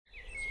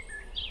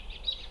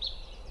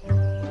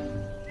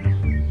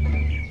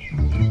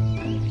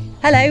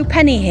Hello,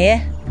 Penny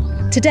here.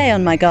 Today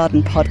on my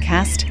garden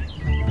podcast.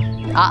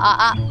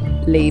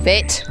 Leave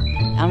it.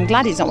 I'm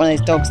glad he's not one of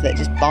those dogs that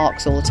just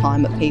barks all the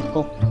time at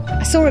people.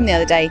 I saw him the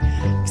other day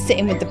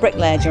sitting with the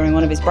bricklayer during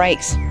one of his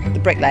breaks. The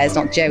bricklayer's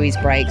not Joey's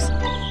breaks.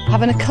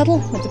 Having a cuddle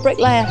with the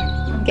bricklayer,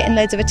 getting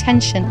loads of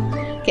attention,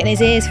 getting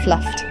his ears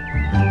fluffed.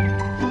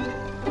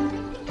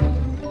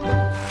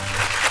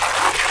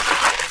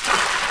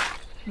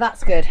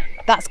 That's good.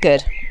 That's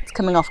good. It's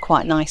coming off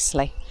quite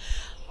nicely.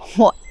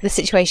 What the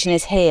situation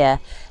is here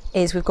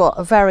is we've got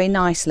a very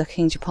nice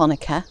looking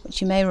japonica, which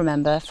you may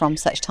remember from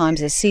such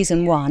times as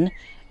season 1,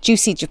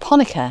 Juicy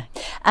Japonica.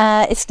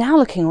 It's now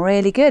looking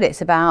really good. It's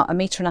about 1.5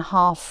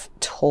 meters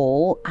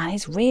tall and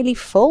it's really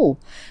full.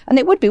 And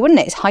it would be,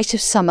 wouldn't it? It's height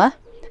of summer.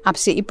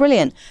 Absolutely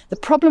brilliant. The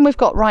problem we've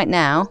got right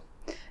now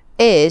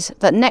is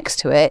that next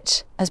to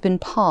it has been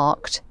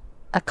parked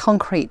a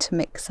concrete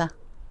mixer.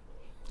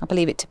 I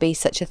believe it to be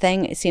such a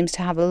thing. It seems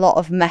to have a lot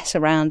of mess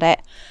around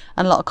it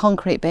and a lot of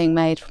concrete being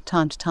made from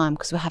time to time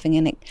because we're having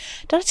did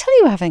I tell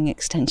you we're having an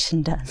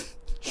extension done?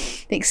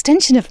 The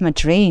extension of my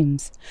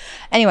dreams.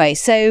 Anyway,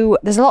 so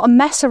there's a lot of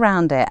mess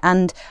around it,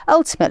 and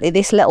ultimately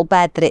this little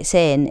bed that it's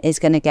in is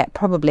going to get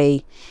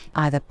probably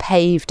either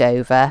paved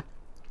over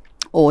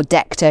or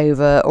decked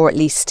over, or at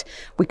least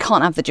we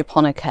can't have the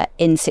japonica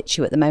in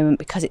situ at the moment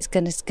because it's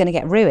going to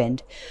get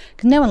ruined.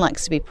 Because no one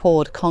likes to be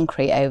poured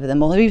concrete over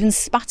them, or even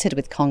spattered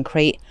with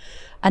concrete,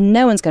 and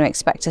no one's going to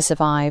expect to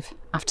survive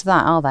after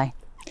that, are they?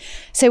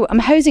 So I'm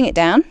hosing it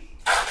down,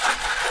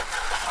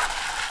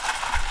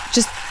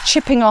 just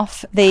chipping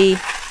off the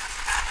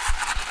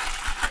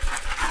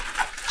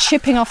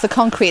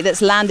concrete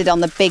that's landed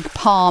on the big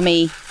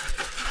palmy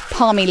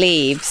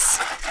leaves.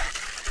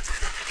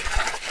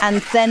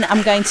 And then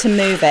I'm going to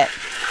move it.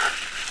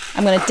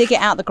 I'm going to dig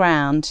it out the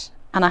ground,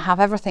 and I have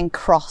everything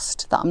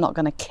crossed that I'm not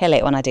going to kill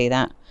it when I do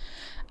that,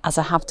 as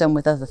I have done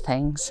with other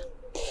things.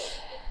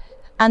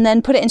 And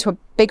then put it into a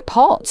big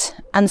pot.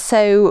 And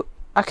so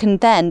I can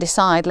then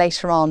decide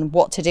later on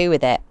what to do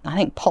with it. I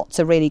think pots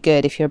are really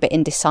good if you're a bit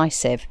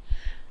indecisive.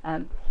 There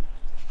we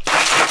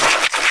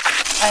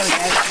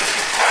go.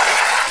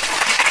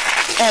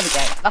 There we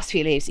go, last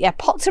few leaves. Yeah,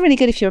 pots are really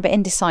good if you're a bit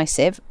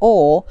indecisive,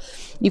 or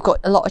you've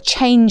got a lot of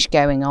change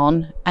going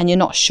on and you're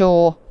not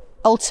sure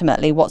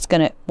ultimately what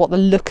the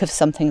look of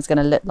something's going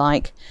to look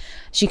like.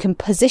 So you can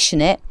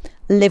position it,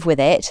 live with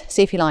it,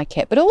 see if you like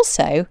it, but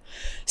also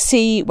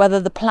see whether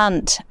the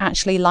plant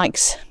actually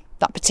likes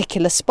that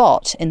particular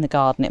spot in the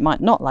garden. It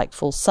might not like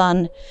full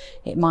sun,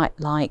 it might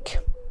like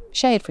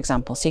shade, for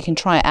example, so you can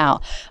try it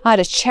out. I had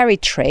a cherry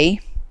tree.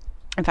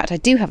 In fact, I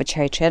do have a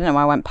cherry tree. I don't know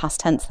why I went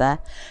past tense there,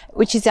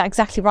 which is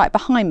exactly right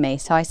behind me.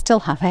 So I still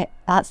have it.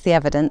 That's the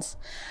evidence.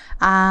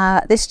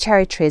 This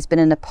cherry tree has been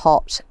in a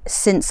pot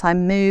since I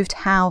moved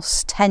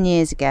house 10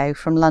 years ago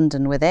from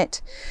London with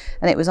it.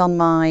 And it was on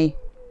my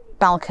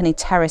balcony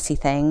terracey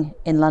thing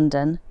in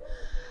London.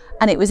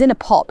 And it was in a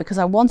pot because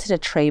I wanted a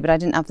tree, but I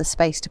didn't have the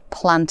space to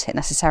plant it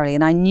necessarily.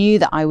 And I knew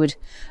that I would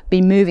be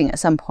moving at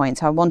some point.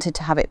 So I wanted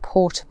to have it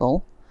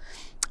portable.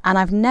 And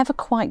I've never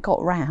quite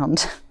got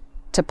round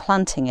to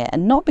planting it,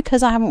 and not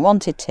because I haven't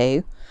wanted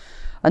to,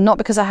 and not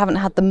because I haven't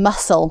had the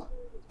muscle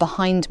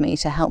behind me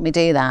to help me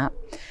do that,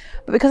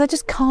 but because I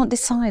just can't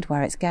decide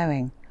where it's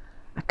going.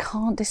 I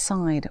can't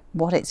decide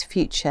what its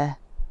future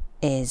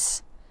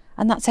is,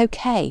 and that's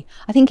okay.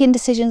 I think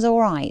indecision's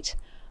all right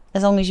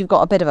as long as you've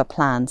got a bit of a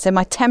plan. So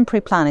my temporary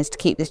plan is to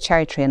keep this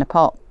cherry tree in a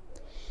pot.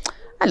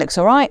 It looks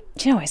all right.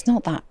 Do you know, it's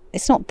not that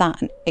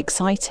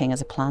exciting as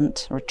a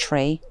plant or a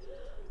tree.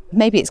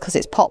 Maybe it's because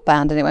it's pot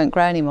bound and it won't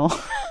grow anymore.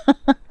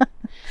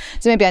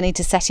 So maybe I need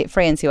to set it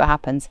free and see what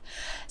happens.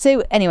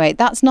 So anyway,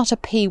 that's not a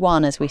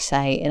P1 as we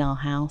say in our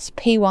house.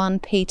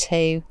 P1,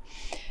 P2,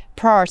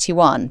 priority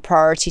 1,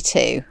 priority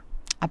 2.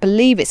 I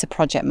believe it's a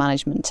project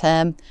management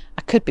term.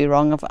 I could be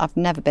wrong. I've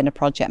never been a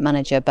project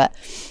manager, but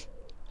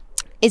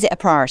is it a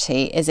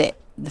priority? Is it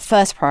the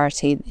first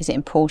priority? Is it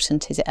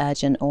important? Is it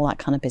urgent? All that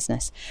kind of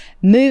business.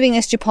 Moving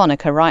this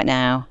japonica right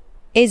now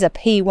is a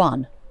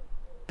P1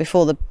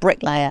 before the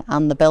bricklayer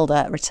and the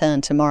builder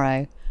return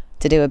tomorrow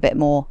to do a bit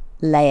more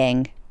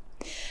laying.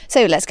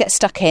 So let's get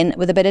stuck in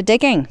with a bit of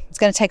digging. It's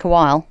going to take a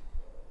while.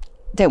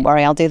 Don't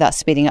worry, I'll do that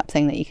speeding up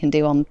thing that you can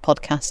do on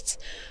podcasts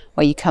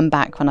where you come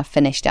back when I've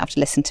finished. You have to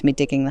listen to me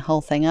digging the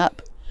whole thing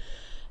up.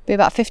 Be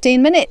about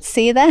 15 minutes.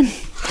 See you then.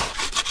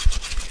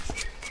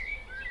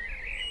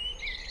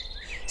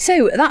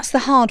 So that's the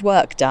hard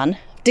work done,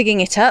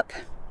 digging it up,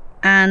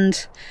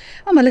 and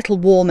I'm a little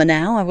warmer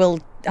now. I will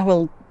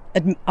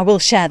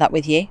share that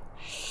with you.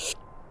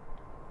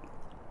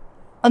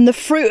 And the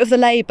fruit of the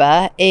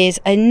labour is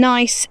a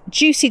nice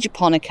juicy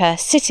japonica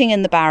sitting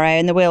in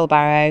the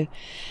wheelbarrow.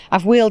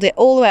 I've wheeled it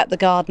all the way up the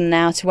garden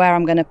now to where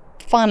I'm going to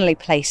finally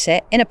place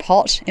it in a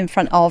pot in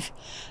front of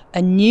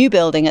a new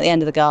building at the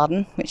end of the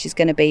garden, which is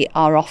going to be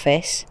our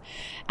office.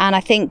 And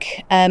I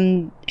think I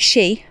don't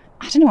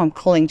know why I'm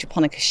calling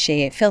japonica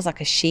she. It feels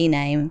like a she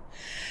name.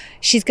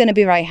 She's going to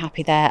be very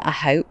happy there, I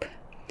hope.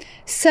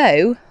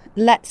 So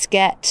let's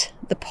get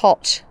the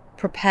pot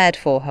prepared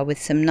for her with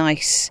some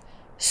nice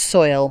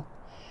soil.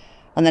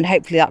 and then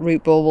hopefully that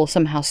root ball will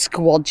somehow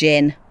squodge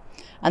in,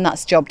 and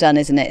that's job done,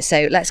 isn't it?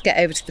 So let's get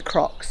over to the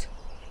crocks.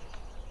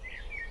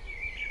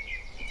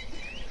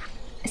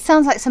 It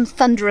sounds like some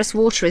thunderous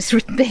water is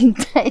being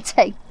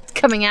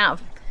coming out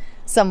of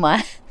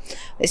somewhere.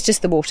 It's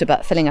just the water,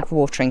 but filling up a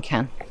watering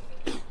can.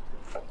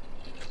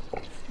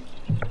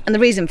 And the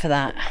reason for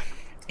that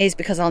is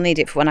because I'll need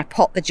it for when I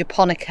pot the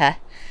japonica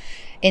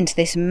into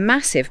this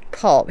massive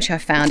pot, which I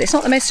found. It's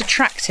not the most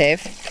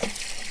attractive.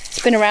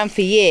 It's been around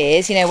for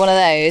years, you know, one of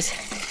those.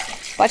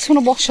 But I just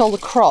want to wash all the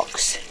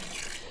crocks.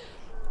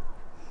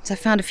 So I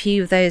found a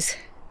few of those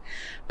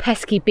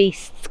pesky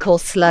beasts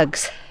called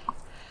slugs.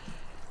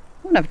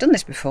 I've never done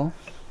this before.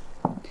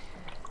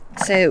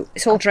 So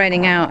it's all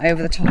draining out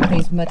over the top of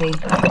these muddy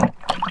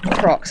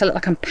crocks. I look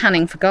like I'm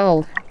panning for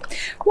gold.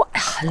 What?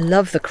 I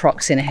love the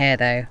crocks in here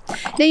though.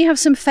 Now you have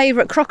some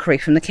favourite crockery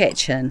from the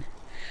kitchen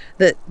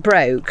that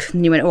broke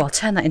and you went, oh, I'll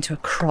turn that into a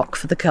crock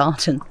for the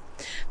garden.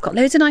 I've got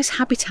loads of nice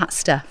Habitat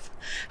stuff.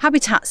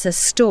 Habitat's a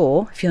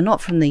store, if you're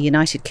not from the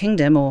United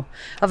Kingdom or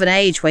of an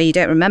age where you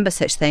don't remember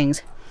such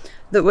things,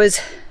 that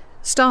was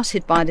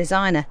started by a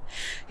designer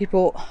who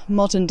brought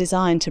modern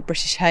design to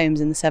British homes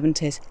in the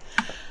 70s.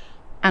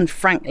 And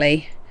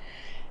frankly,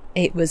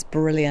 it was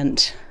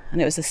brilliant.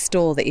 And it was a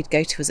store that you'd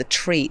go to as a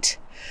treat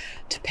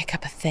to pick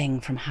up a thing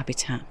from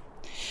Habitat.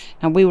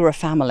 Now, we were a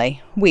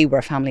family.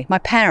 My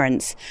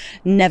parents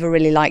never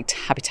really liked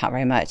Habitat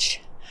very much.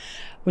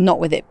 We're not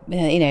with it,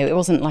 you know, it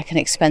wasn't like an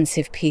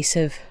expensive piece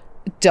of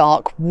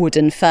dark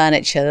wooden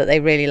furniture that they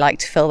really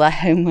liked to fill their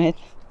home with.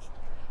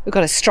 We've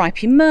got a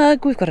stripy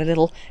mug, we've got a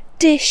little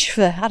dish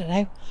for, I don't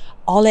know,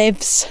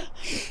 olives.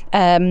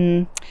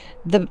 The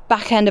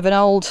back end of an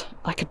old,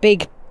 like a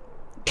big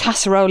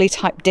casserole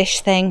type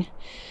dish thing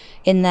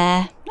in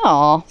there.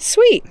 Aw,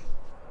 sweet.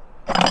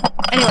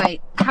 Anyway,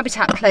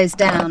 Habitat closed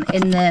down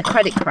in the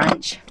credit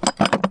crunch.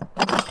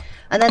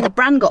 And then the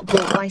brand got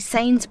bought by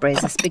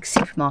Sainsbury's, this big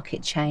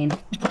supermarket chain.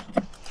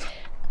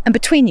 And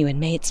between you and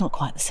me, it's not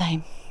quite the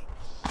same.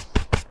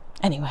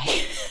 Anyway.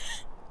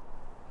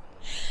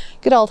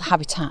 Good old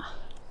Habitat.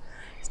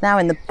 It's now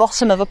in the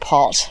bottom of a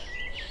pot.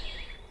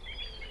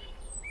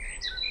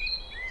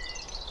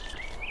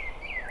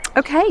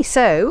 Okay,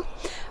 so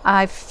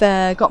I've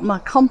got my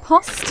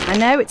compost. I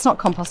know it's not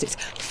compost, it's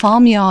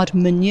farmyard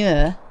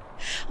manure.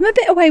 I'm a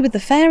bit away with the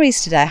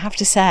fairies today, I have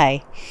to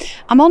say.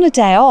 I'm on a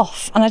day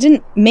off, and I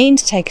didn't mean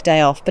to take a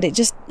day off, but it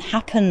just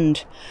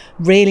happened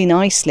really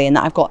nicely in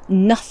that I've got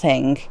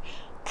nothing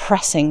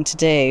pressing to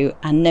do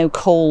and no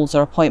calls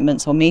or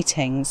appointments or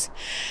meetings.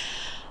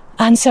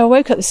 And so I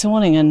woke up this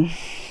morning and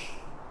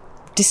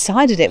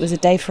decided it was a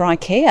day for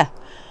IKEA.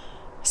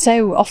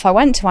 So off I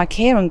went to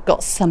IKEA and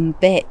got some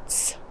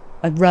bits.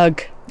 A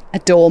rug, a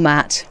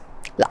doormat.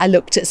 I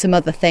looked at some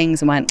other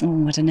things and went,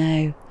 oh, I don't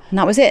know. And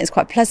that was it. It's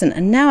quite pleasant.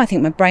 And now I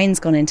think my brain's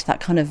gone into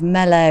that kind of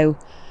mellow,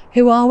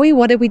 who are we?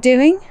 What are we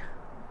doing?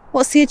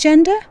 What's the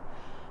agenda?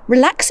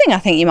 Relaxing, I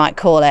think you might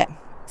call it.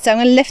 So I'm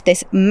going to lift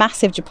this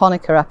massive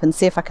japonica up and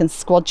see if I can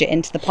squodge it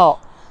into the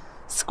pot.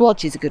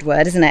 Squodge is a good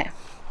word, isn't it?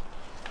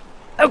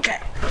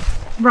 Okay.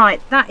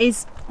 Right,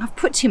 I've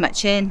put too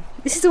much in.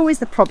 This is always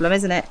the problem,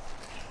 isn't it?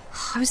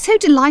 I was so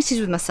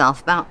delighted with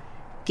myself about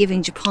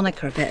giving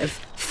japonica a bit of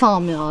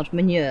farmyard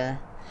manure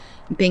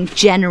and being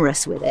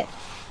generous with it.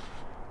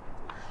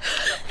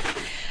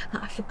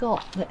 I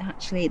forgot that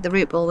actually the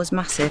root ball was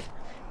massive.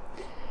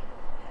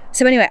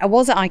 So anyway, I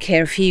was at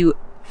IKEA a few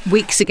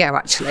weeks ago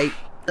actually.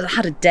 I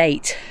had a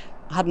date.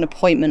 I had an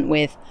appointment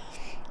with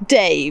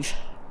Dave,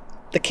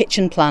 the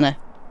kitchen planner.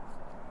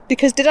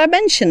 Because did I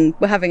mention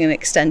we're having an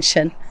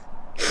extension?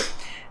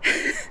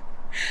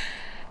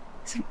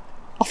 So,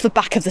 off the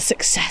back of the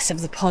success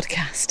of the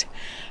podcast,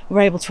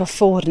 we're able to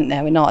afford it.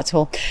 No, we're not at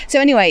all. So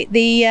anyway,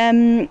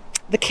 the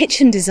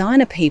kitchen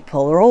designer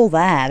people are all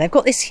there. They've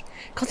got this,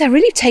 God, they're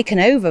really taken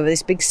over with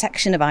this big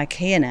section of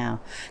IKEA now.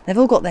 They've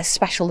all got their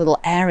special little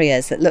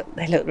areas that look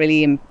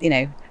really, you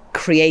know,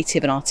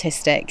 creative and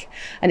artistic.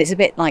 And it's a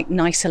bit like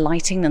nicer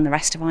lighting than the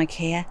rest of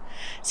IKEA.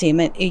 So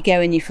you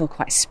go and you feel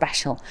quite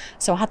special.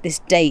 So I had this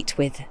date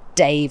with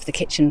Dave, the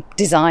kitchen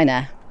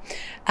designer,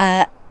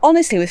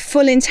 honestly with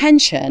full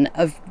intention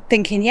of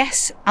thinking,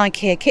 yes,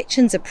 IKEA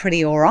kitchens are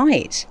pretty all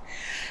right.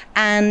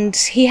 And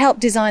he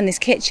helped design this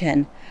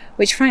kitchen,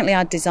 which frankly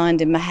I'd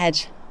designed in my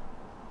head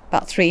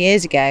about 3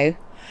 years ago.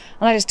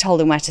 And I just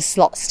told him where to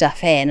slot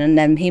stuff in, and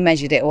then he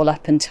measured it all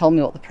up and told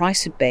me what the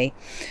price would be.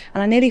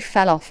 And I nearly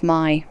fell off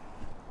my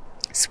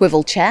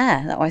swivel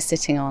chair that I was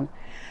sitting on.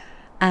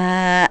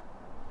 And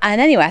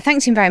anyway, I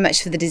thanked him very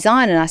much for the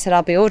design, and I said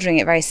I'll be ordering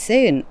it very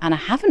soon, and I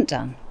haven't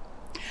done.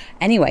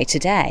 Anyway,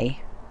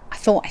 today I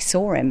thought I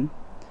saw him,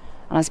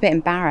 and I was a bit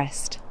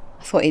embarrassed.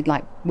 I thought he'd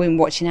been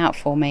watching out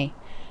for me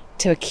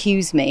to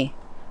accuse me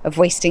of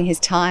wasting his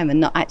time and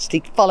not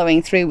actually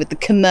following through with the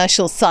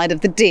commercial side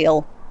of the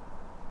deal.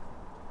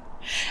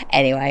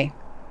 Anyway,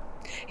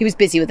 he was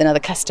busy with another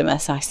customer,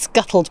 so I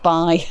scuttled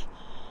by,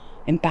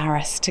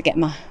 embarrassed, to get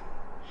my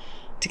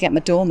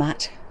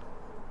doormat.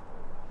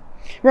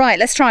 Right,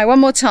 let's try one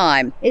more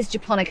time. Is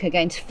japonica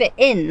going to fit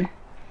in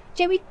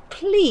Joey,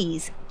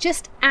 please,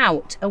 just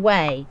out,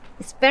 away.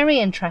 It's very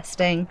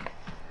interesting.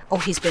 Oh,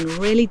 he's been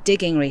really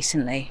digging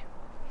recently.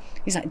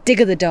 He's like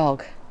Digger the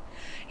dog.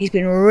 He's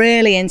been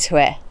really into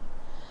it.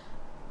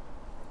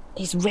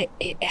 I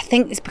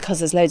think it's because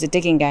there's loads of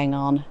digging going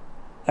on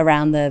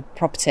around the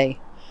property.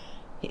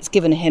 It's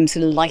given him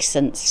sort of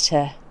license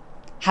to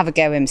have a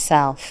go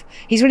himself.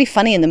 He's really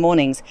funny in the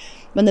mornings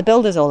when the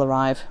builders all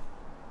arrive.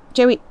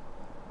 Joey,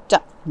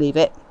 leave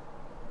it.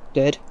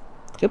 Good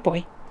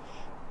boy.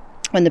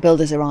 When the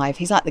builders arrive,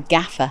 he's like the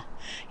gaffer.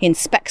 He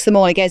inspects them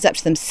all, he goes up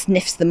to them,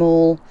 sniffs them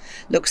all,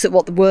 looks at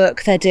what the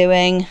work they're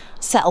doing,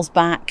 settles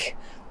back,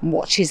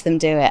 watches them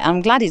do it. And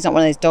I'm glad he's not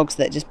one of those dogs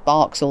that just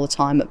barks all the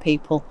time at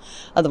people.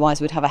 Otherwise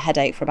we'd have a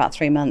headache for about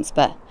 3 months.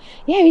 But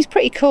yeah, he's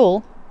pretty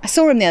cool. I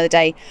saw him the other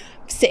day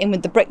sitting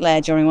with the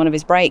bricklayer during one of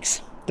his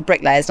breaks. The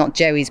bricklayer's not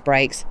Joey's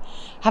breaks.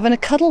 Having a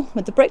cuddle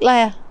with the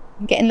bricklayer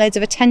and getting loads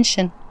of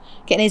attention,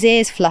 getting his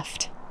ears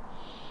fluffed.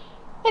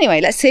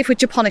 Anyway, let's see if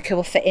Japonica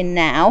will fit in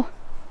now.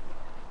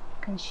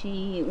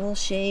 Will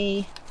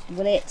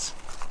it?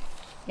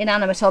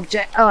 Inanimate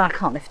object. Oh, I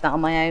can't lift that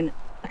on my own.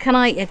 Can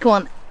I? Yeah, go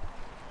on.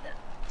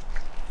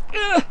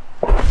 Ugh.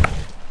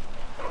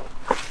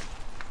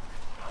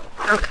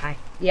 Okay,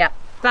 yeah,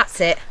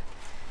 that's it.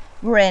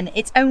 We're in.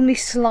 It's only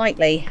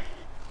slightly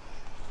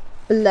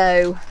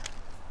below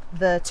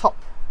the top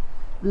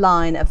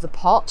line of the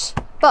pot,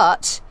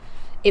 but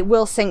it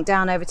will sink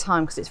down over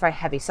time because it's very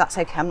heavy, so that's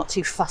okay. I'm not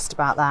too fussed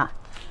about that.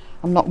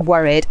 I'm not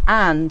worried,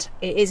 and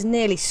it is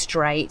nearly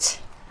straight.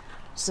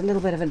 Just a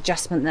little bit of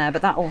adjustment there,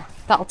 but that'll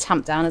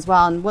tamp down as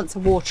well, and once I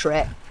water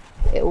it,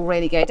 it will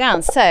really go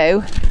down.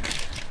 So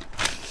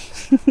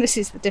this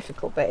is the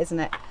difficult bit, isn't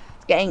it?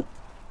 Getting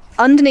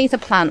underneath a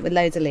plant with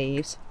loads of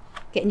leaves,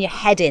 getting your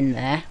head in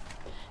there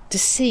to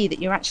see that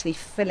you're actually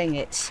filling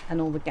it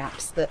and all the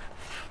gaps that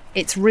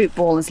its root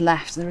ball has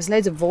left. And there's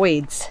loads of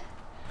voids,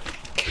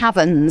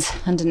 caverns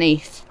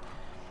underneath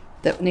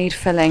that need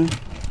filling.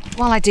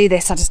 While I do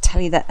this, I'll just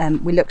tell you that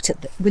we looked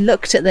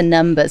at the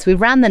numbers. We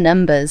ran the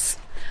numbers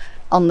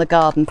on the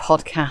garden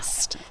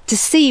podcast to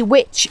see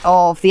which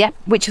of the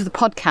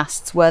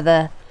podcasts were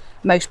the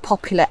most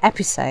popular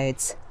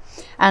episodes.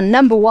 And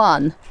number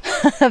one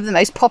of the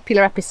most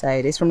popular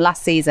episode is from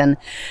last season,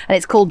 and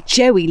it's called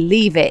Joey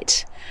Leave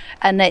It.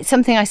 And it's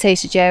something I say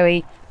to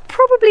Joey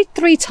probably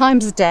 3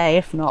 times a day,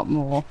 if not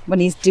more, when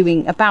he's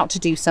about to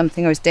do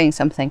something or is doing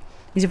something.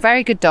 He's a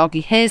very good dog.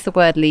 He hears the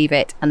word leave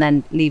it and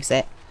then leaves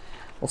it,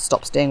 or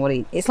stops doing what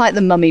it's like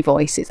the mummy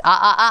voice. It's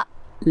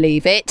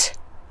leave it.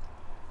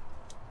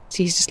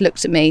 So he's just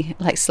looked at me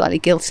like slightly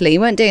guiltily. You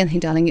weren't doing anything,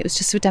 darling. It was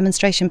just for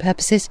demonstration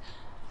purposes.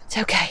 It's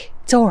okay.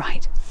 It's all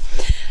right.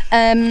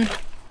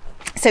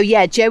 So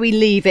yeah, Joey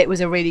Leave It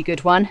was a really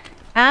good one.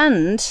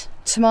 And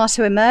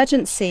Tomato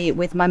Emergency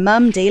with my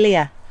mum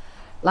Delia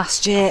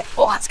last year.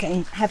 Oh, that's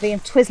getting heavy. I'm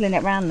twizzling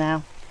it around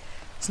now.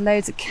 There's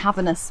loads of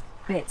cavernous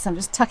bits. I'm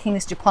just tucking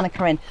this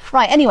Japonica in.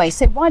 Right, anyway,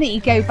 so why don't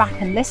you go back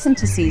and listen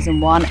to season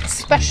 1,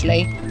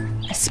 especially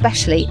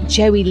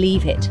Joey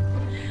Leave It,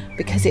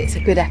 because it's a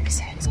good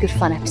episode. It's a good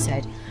fun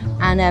episode.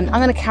 And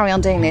I'm going to carry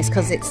on doing this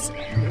because it's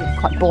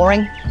quite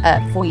boring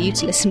for you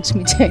to listen to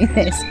me doing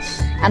this.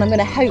 And I'm going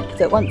to hope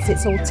that once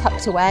it's all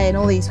tucked away and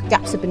all these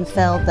gaps have been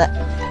filled,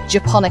 that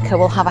Japonica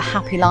will have a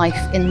happy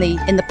life in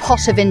the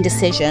pot of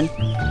indecision,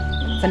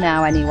 for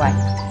now anyway.